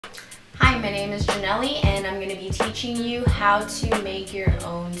Hi, my name is Janelli and I'm going to be teaching you how to make your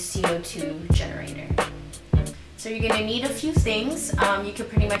own CO2 generator. So you're going to need a few things. You can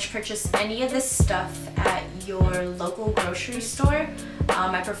pretty much purchase any of this stuff at your local grocery store.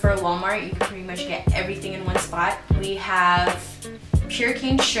 I prefer Walmart. You can pretty much get everything in one spot. We have pure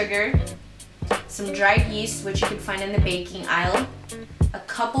cane sugar, some dried yeast, which you can find in the baking aisle, a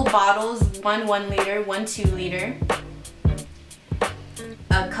couple bottles, one 1 liter, one 2 liter,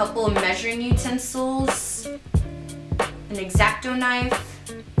 a couple of measuring utensils, an X-Acto knife,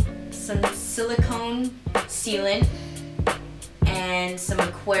 some silicone sealant, and some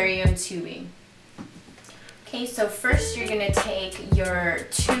aquarium tubing. Okay, so first you're going to take your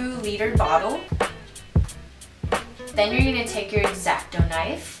 2 liter bottle, then you're going to take your X-Acto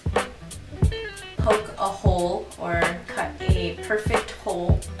knife, poke a hole or cut a perfect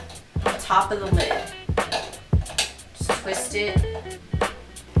hole on the top of the lid. Just twist it.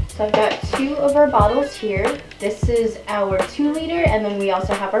 So I've got 2 of our bottles here. This is our 2 liter and then we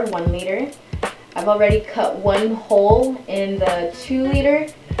also have our 1 liter. I've already cut 1 hole in the 2 liter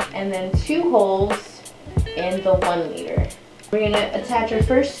and then 2 holes in the 1 liter. We're going to attach our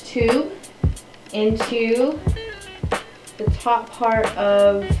first tube into the top part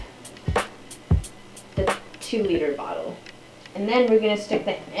of the 2 liter bottle. And then we're going to stick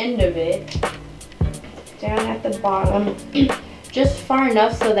the end of it down at the bottom just far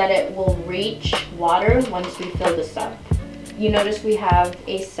enough so that it will reach water once we fill this up. You notice we have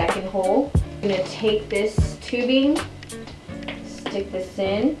a second hole. I'm going to take this tubing, stick this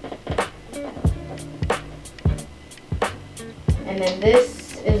in, and then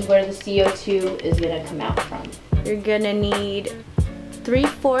this is where the CO2 is going to come out from. You're going to need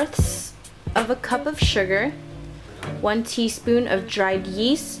 3/4 of a cup of sugar, 1 teaspoon of dried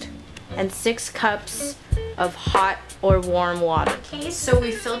yeast, and 6 cups of hot or warm water. Okay, so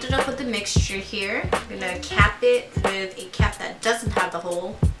we filled it up with the mixture here. I'm gonna cap it with a cap that doesn't have the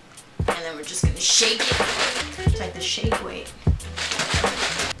hole, and then we're just gonna shake it. It's like the shake weight.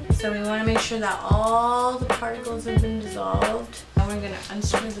 So we want to make sure that all the particles have been dissolved. Now we're gonna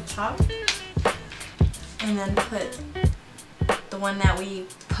unscrew the top, and then put the one that we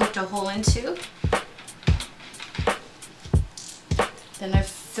poked a hole into. Then I've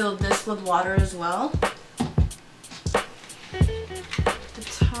filled this with water as well.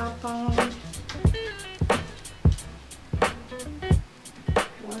 The top on.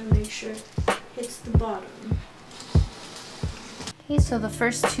 Want to make sure it hits the bottom. Okay, so the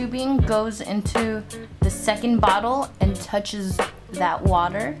first tubing goes into the second bottle and touches that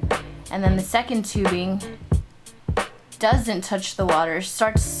water. And then the second tubing doesn't touch the water.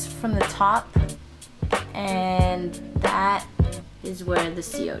 Starts from the top, and that is where the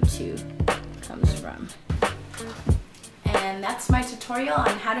CO2 comes from. And that's my tutorial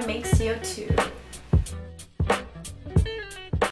on how to make CO2.